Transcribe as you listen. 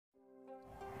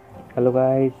Hello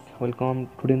guys, welcome.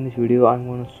 Today in this video I'm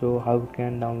going to show how you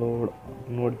can download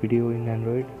Node video in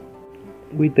Android.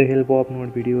 With the help of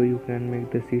Node video you can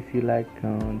make the CC like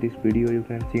this video you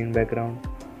can see in background.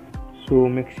 So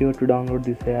make sure to download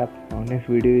this app. Next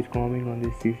video is coming on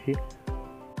this CC.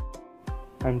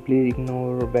 And please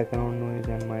ignore background noise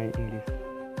and my English.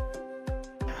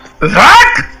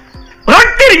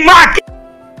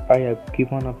 I have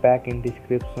given a pack in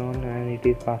description and it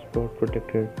is password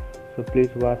protected. So please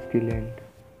watch till end.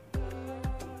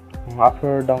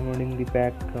 After downloading the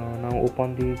pack, now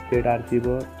open the paid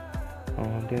receiver,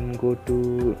 then go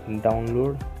to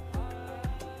download.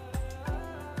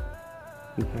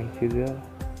 You can see there.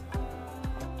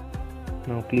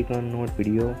 Now click on Node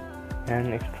video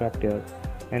and extract here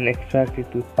and extract it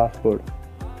to password.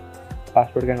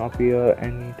 Password can appear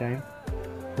anytime,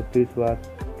 so please watch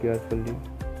carefully.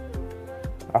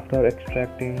 After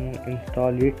extracting,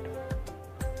 install it.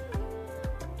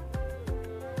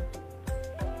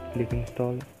 Click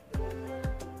install.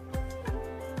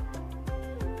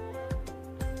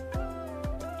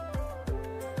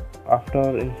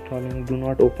 After installing, do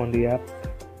not open the app.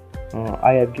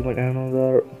 I have given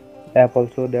another app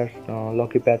also, that's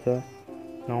Lucky Patcher.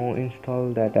 Now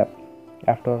install that app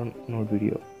after Node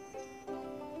video.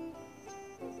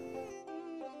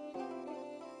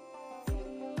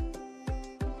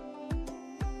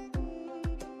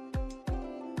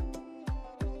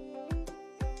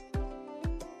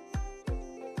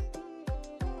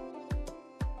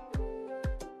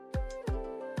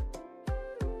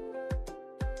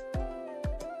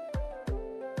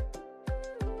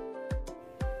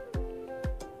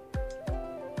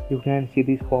 You can see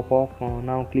this pop-up.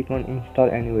 Now click on install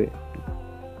anyway.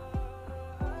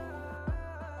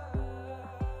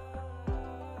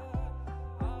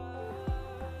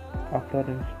 After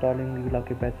installing the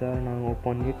Lucky Patcher, now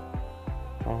open it.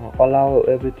 Allow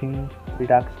everything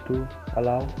it asks to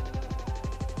allow.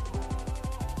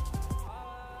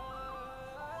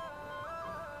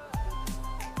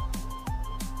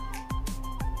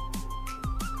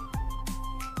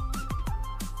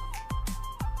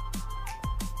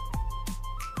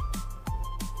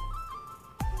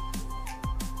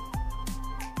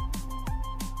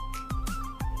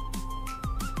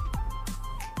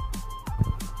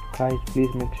 Guys, please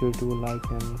make sure to like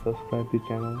and subscribe the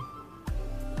channel.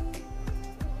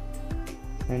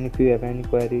 And if you have any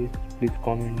queries, please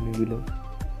comment me below.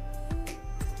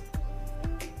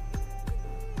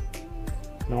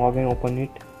 Now again open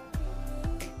it.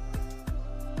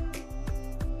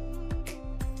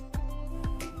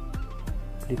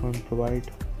 Click on provide.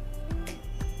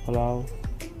 Allow.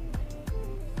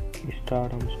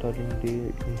 Start installing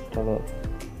the installer.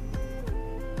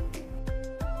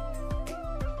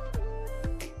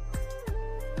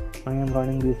 I am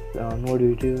running this Node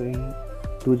video in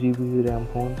 2 GB RAM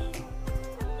phones,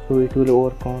 so it will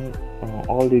work on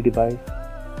all the devices,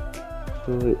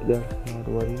 so that's not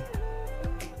worry.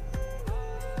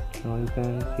 Now you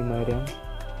can see my RAM.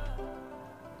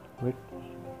 Wait,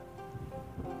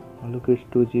 look, it's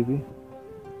 2 GB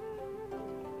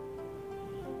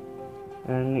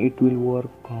and it will work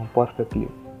perfectly.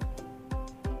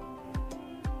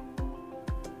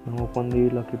 Now open the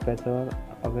Lucky Patcher,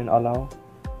 again allow.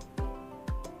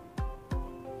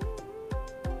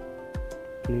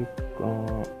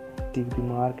 Tick the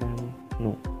mark and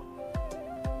no.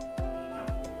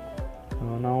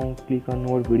 Now click on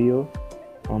Node video,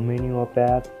 menu of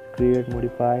app, create,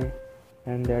 modify,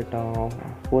 and that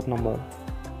fourth number.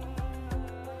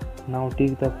 Now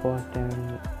tick the first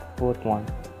and fourth one.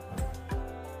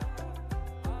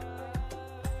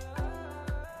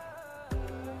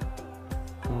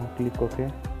 Now click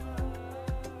OK.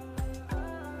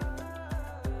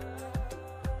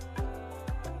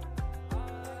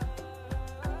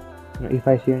 If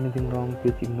I see anything wrong,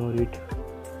 please ignore it.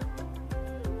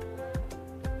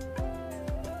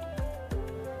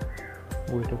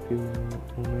 Wait a few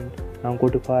moments. Now go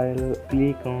to file,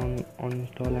 click on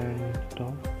uninstall and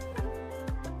install.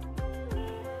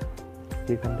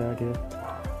 Click on that here.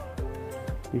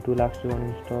 It will ask you to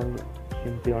uninstall.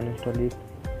 Simply uninstall it.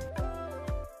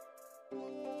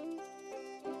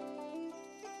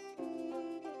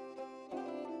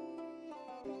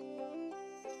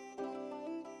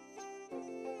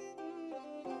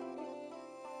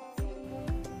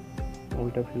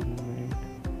 Wait a few moments.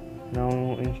 Now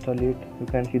install it. You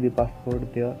can see the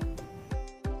password there.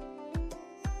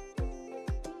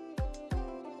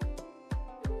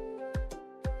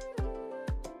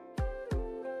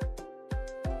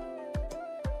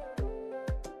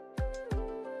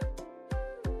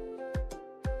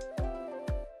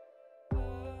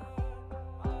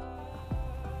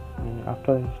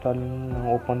 After installing,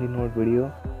 now open the node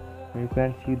video. You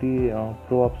can see the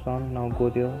pro option. Now go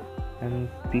there and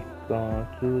pick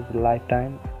choose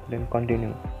lifetime, then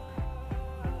continue,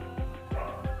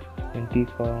 and tick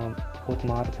both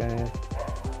mark as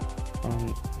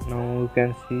now you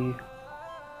can see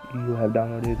you have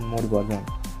downloaded more version.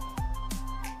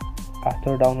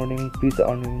 After downloading, please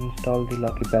uninstall the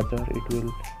lucky patcher.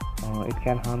 It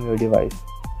can harm your device.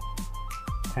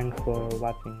 Thanks for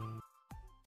watching.